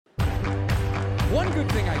One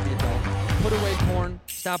good thing I did, though, put away porn,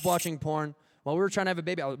 stop watching porn. While we were trying to have a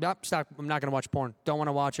baby, stop, I'm not going to watch porn. Don't want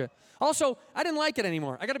to watch it. Also, I didn't like it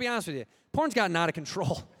anymore. I got to be honest with you. Porn's gotten out of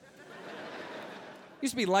control.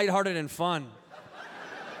 Used to be lighthearted and fun.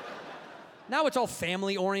 Now it's all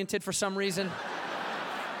family-oriented for some reason.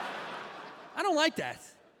 I don't like that.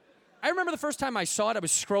 I remember the first time I saw it, I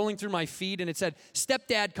was scrolling through my feed, and it said,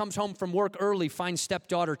 stepdad comes home from work early, finds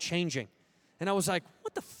stepdaughter changing. And I was like,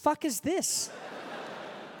 what the fuck is this?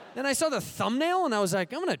 Then I saw the thumbnail, and I was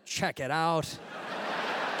like, I'm going to check it out.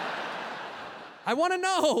 I want to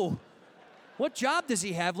know. What job does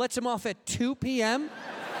he have? Lets him off at 2 p.m.?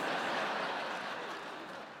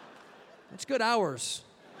 That's good hours.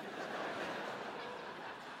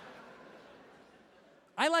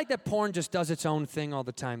 I like that porn just does its own thing all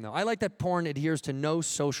the time, though. I like that porn adheres to no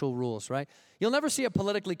social rules, right? You'll never see a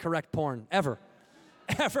politically correct porn, ever.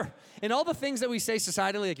 Ever. And all the things that we say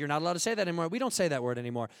societally, like you're not allowed to say that anymore, we don't say that word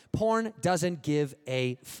anymore. Porn doesn't give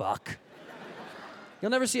a fuck.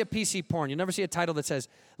 You'll never see a PC porn. You'll never see a title that says,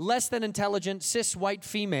 less than intelligent cis white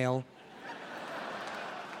female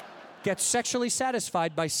gets sexually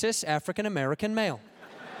satisfied by cis African American male.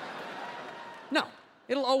 No.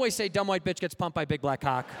 It'll always say, dumb white bitch gets pumped by big black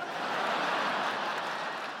cock.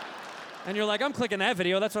 And you're like, I'm clicking that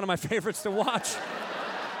video. That's one of my favorites to watch.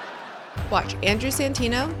 Watch Andrew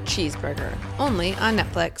Santino, Cheeseburger, only on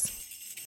Netflix.